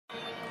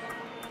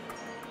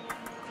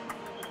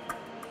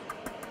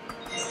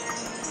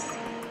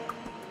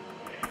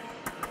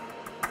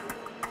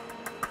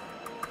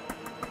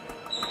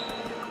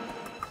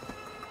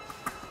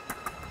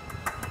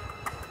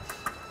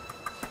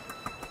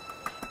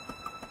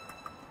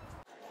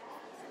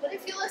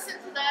if you listen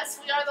to this,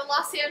 we are the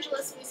Los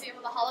Angeles Museum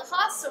of the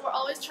Holocaust, so we're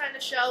always trying to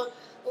show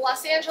the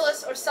Los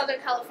Angeles or Southern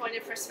California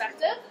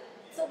perspective.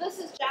 So this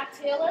is Jack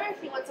Taylor.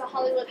 He went to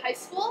Hollywood High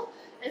School,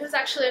 and he was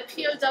actually a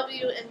POW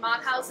in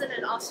Mauthausen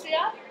in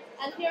Austria.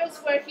 And here's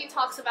where he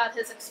talks about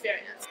his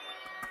experience.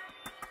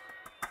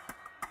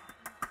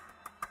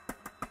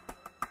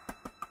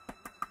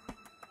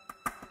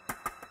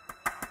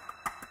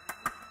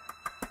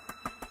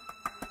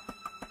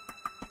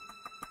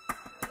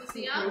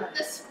 Museum.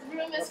 This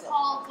room is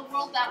called The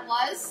World That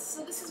Was.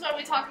 So this is where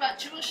we talk about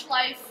Jewish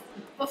life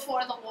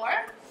before the war.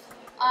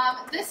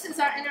 This is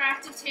our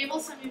interactive table.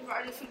 Some of you have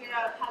already figured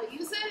out how to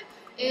use it.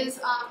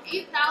 Is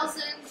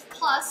 8,000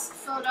 plus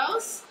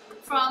photos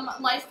from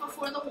life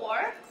before the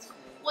war.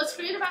 What's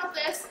great about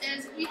this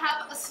is we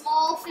have a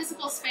small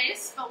physical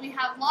space, but we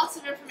have lots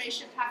of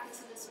information packed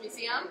into this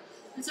museum.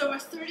 There's over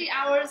 30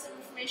 hours of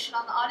information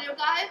on the audio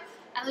guide,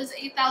 and there's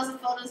 8,000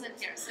 photos in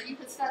here. So you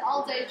could spend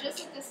all day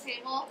just at this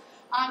table.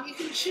 You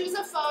can choose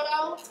a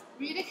photo,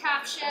 read a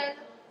caption.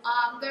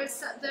 They're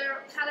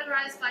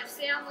categorized by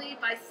family,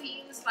 by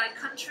themes, by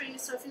country.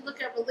 So if you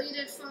look at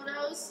related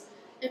photos,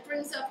 it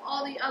brings up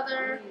all the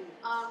other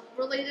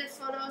related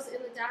photos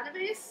in the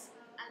database.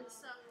 And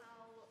so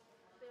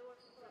they were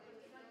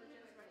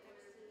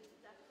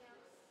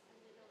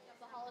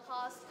the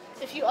Holocaust.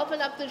 If you open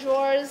up the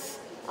drawers,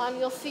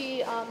 you'll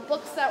see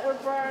books that were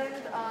burned,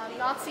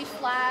 Nazi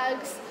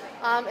flags.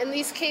 In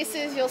these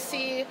cases, you'll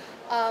see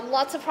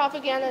lots of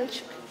propaganda,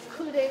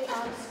 including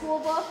school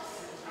books.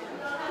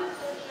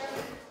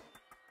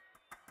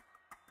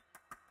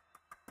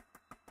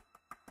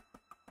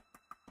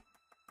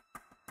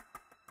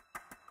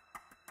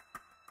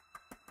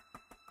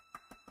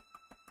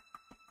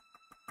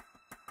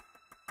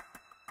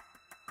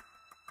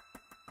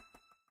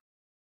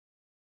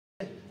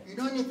 You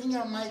know anything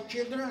of my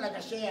children? Like I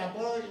say, a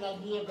boy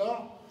like you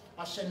ago,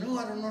 I said, no,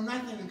 I don't know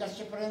nothing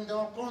because I prende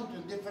all country,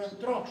 different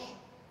trucks.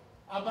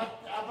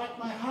 About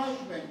my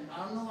husband,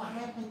 I don't know what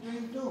happened to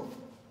him too.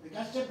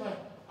 Because I said,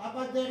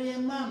 about Daddy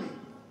and Mommy.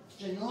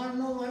 I said, no, I don't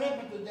know what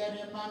happened to Daddy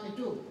and Mommy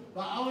too.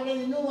 But I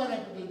already knew what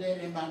happened to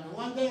Daddy and Mommy.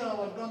 One day I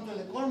was going to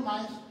the coal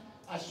mines,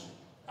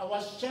 I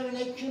was 7,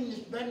 8 chimneys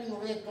burning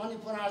away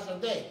 24 hours a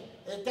day.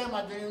 At the time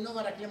I didn't even know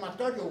what a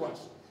crematorium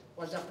was.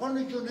 Was a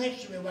furniture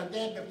next to me was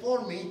there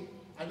before me.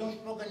 I don't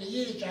speak any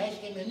Yiddish, I asked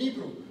him in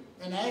Hebrew.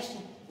 And I asked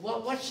him,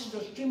 what's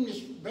those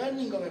chimneys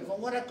burning away? From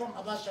where I come,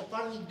 I was a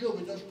partly Jew,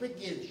 we don't speak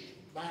Yiddish.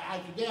 But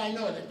today I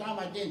know, at the time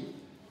I didn't.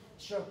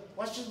 So,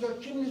 what's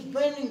those chimneys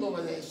burning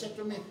over there? He said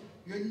to me,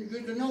 you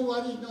don't know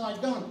what it is? No, I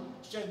don't.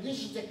 He said,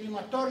 this is the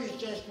crematorium,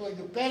 says where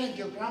your parents,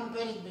 your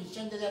grandparents been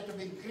sent there to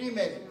be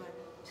cremated.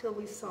 Until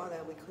we saw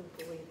that, we couldn't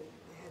believe it.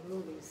 They had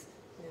movies,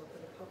 for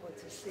the public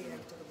to see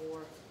after the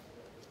war.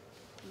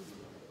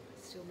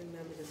 I still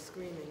remember the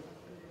screaming.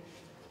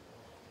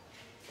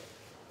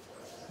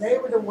 They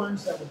were the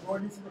ones that were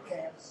brought into the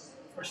camps.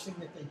 First thing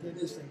that they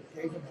did is they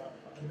gave them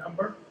a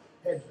number,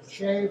 heads were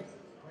shaved,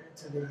 went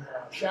into the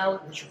shower,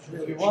 which was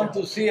really If you want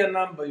to see a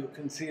number, you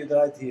can see it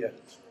right here.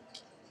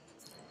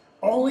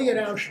 Only at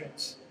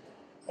Auschwitz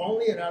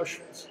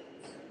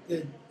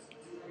did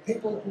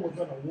people who were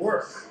going to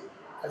work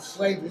as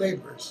slave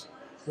laborers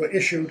were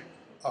issued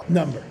a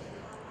number.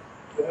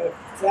 You have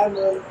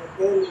Samuel and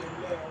David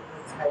and Leon.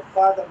 It's my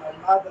father, my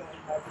mother,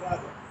 and my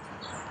brother.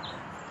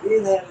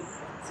 Wilhelm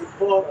and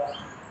Zipporah.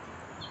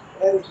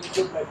 Eric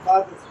is my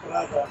father's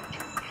brother.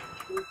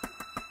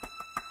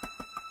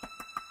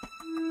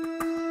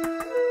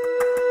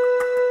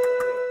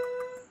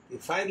 The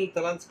final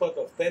transport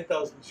of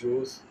 10,000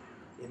 Jews.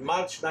 In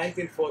March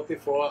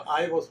 1944,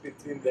 I was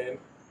between them.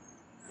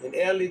 In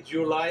early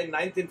July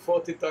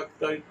 1940,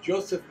 Dr.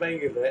 Joseph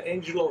Mengele,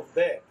 Angel of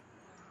Death,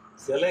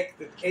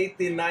 selected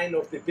 89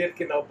 of the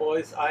Birkenau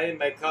boys, I and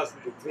my cousin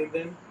between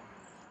them,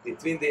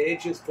 between the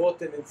ages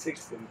 14 and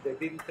 16. They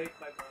didn't take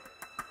my money.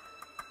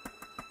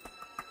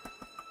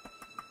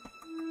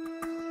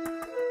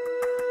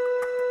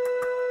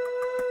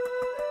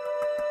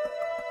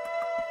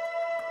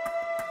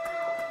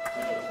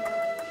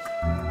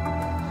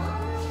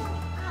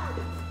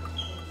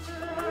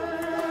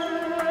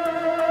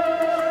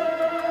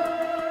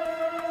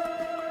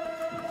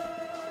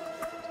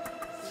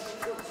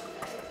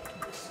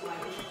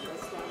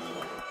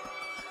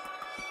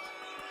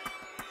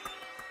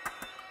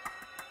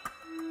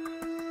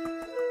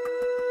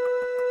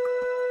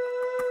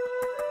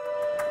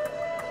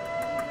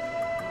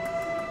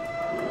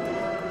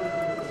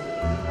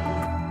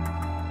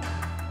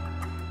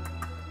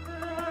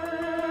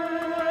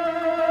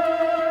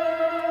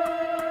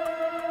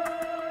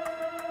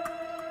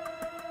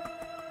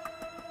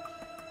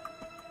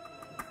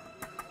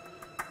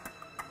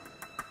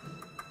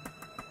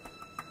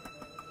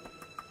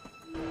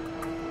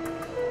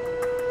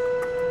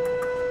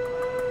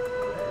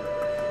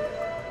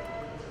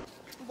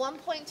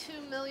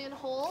 $1.2 million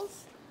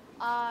holes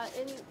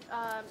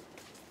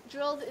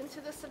drilled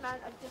into the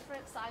cement of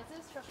different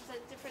sizes to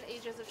represent different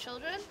ages of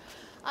children.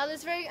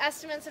 There's varying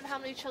estimates of how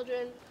many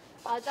children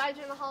died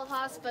during the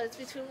Holocaust, but it's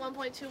between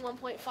 1.2 and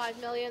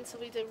 1.5 million, so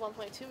we did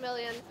 1.2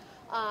 million.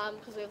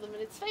 because we have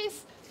limited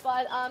space.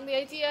 But the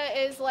idea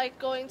is like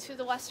going to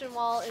the Western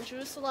Wall in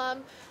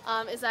Jerusalem,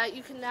 is that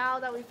you can, now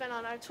that we've been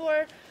on our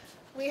tour,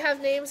 we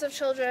have names of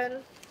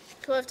children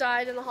who have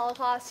died in the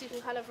Holocaust. You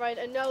can kind of write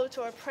a note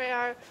or a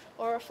prayer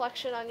or a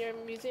reflection on your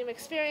museum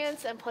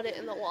experience and put it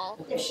in the wall.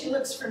 If she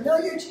looks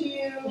familiar to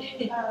you,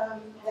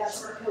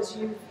 that's because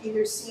you've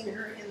either seen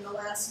her in The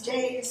Last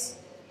Days,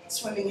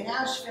 Swimming in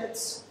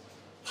Auschwitz,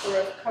 or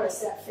of course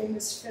that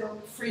famous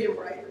film, Freedom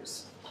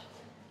Writers.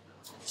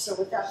 So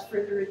without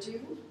further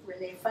ado,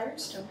 Renee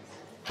Firestone.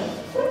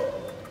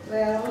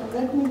 Well,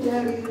 let me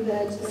tell you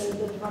that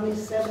the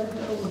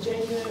 27th of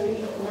January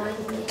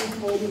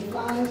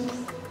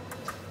 1945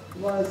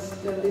 was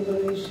the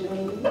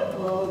liberation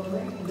of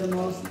the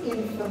most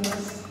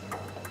infamous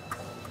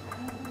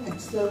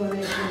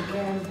extermination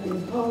camp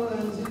in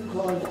Poland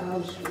called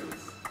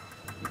Auschwitz.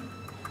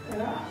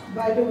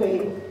 By the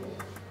way,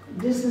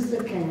 this is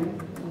the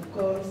camp, of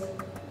course,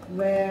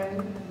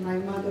 where my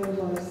mother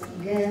was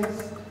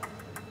gassed,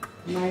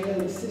 my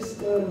little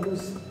sister,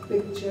 whose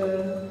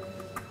picture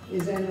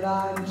is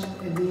enlarged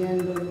at the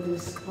end of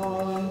this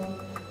poem,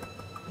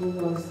 who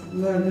was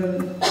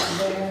murdered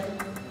there,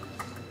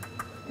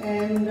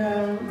 and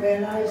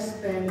where I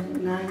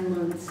spent 9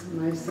 months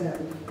myself.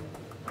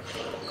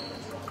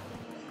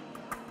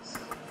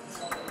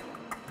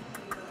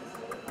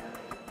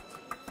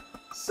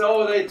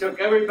 So they took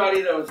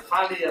everybody. That was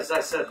finally, as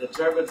I said, the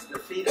Germans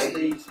defeated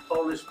these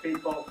Polish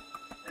people,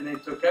 and they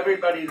took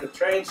everybody to the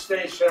train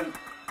station,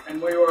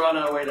 and we were on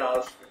our way to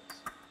Auschwitz.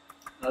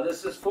 Now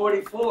this is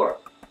 44.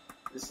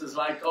 This is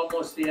like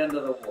almost the end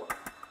of the war.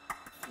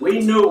 We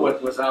knew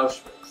what was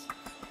Auschwitz,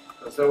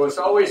 because there was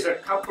always a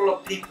couple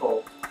of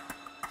people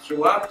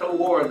throughout the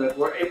war that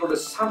were able to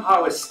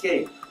somehow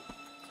escape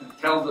and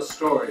tell the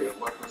story of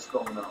what was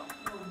going on.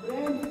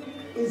 Bread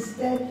is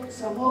that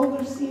some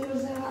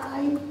overseers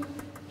and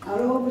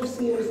our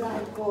overseers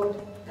are called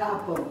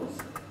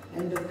capos,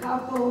 and the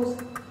capos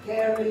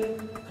carry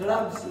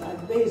clubs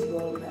like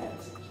baseball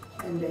bats,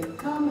 and they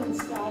come and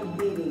start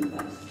beating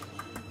us.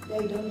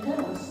 They don't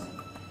tell us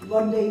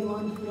what they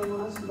want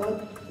from us,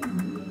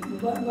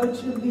 what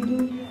should we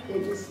do.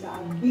 They just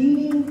start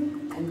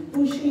beating and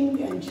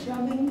pushing and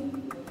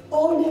shoving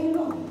all day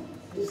long.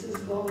 This is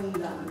going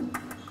down.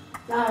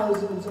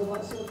 Thousands of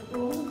us, of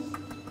course,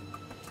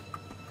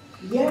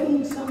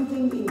 yelling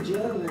something in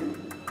German,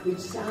 which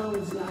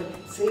sounds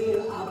like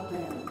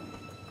Zählappell.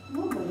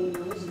 Nobody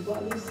knows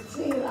what is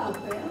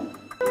Zählappell.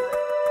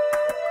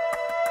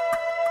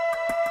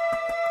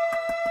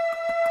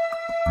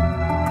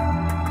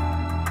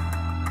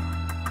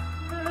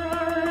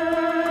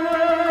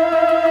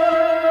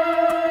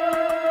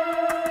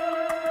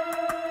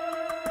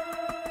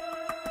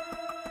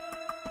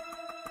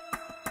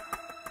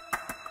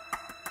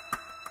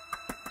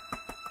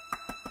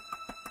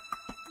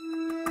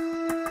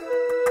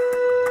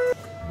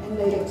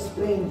 They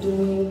explained to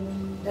me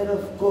that,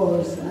 of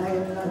course, I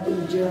am not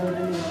in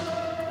Germany.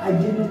 I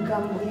didn't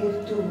come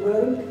here to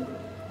work,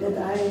 that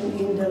I am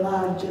in the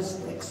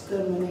largest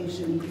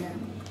extermination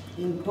camp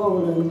in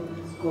Poland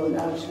called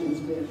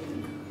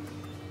Auschwitz-Birkenau.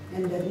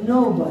 And that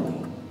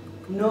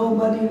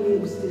nobody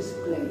leaves this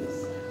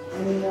place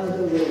any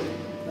other way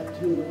but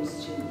through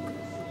those children.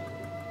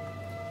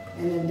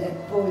 And at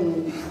that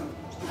point,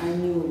 I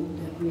knew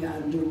that we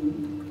are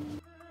doomed.